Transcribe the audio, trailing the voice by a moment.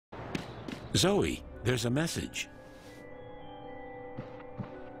Zoe, there's a message.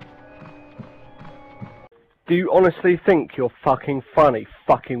 Do you honestly think you're fucking funny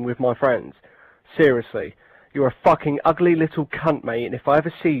fucking with my friends? Seriously. You're a fucking ugly little cunt, mate, and if I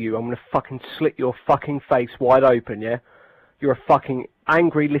ever see you, I'm gonna fucking slit your fucking face wide open, yeah? You're a fucking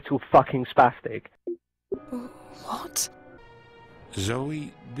angry little fucking spastic. What?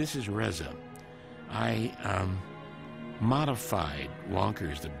 Zoe, this is Reza. I, modified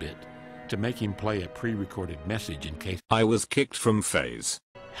Wonkers a bit to make him play a pre-recorded message in case I was kicked from phase.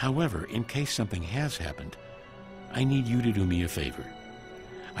 However, in case something has happened, I need you to do me a favor.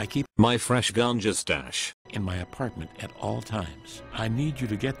 I keep My fresh ganja stash in my apartment at all times. I need you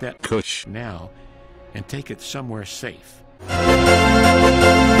to get that Kush now and take it somewhere safe.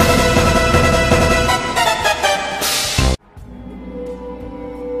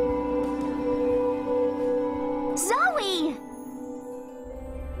 Zoe!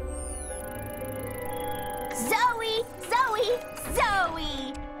 Zoe! Zoe!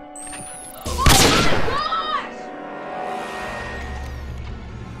 Zoe!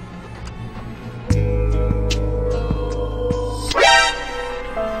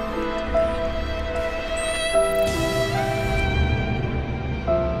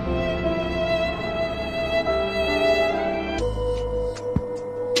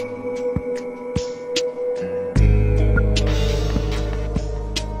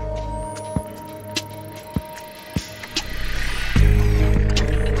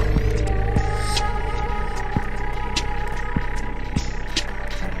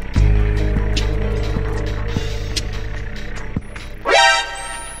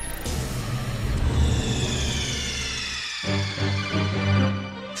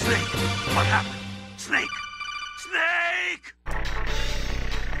 What happened? Snake! Snake!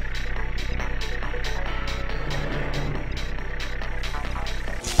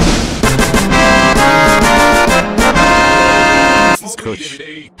 Kush.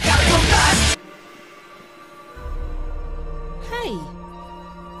 Hey!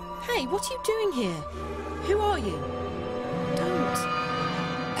 Hey, what are you doing here? Who are you? Don't.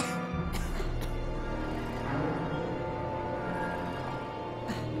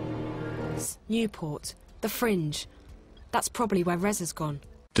 Newport. The Fringe. That's probably where Reza's gone.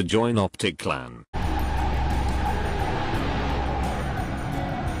 To join Optic Clan.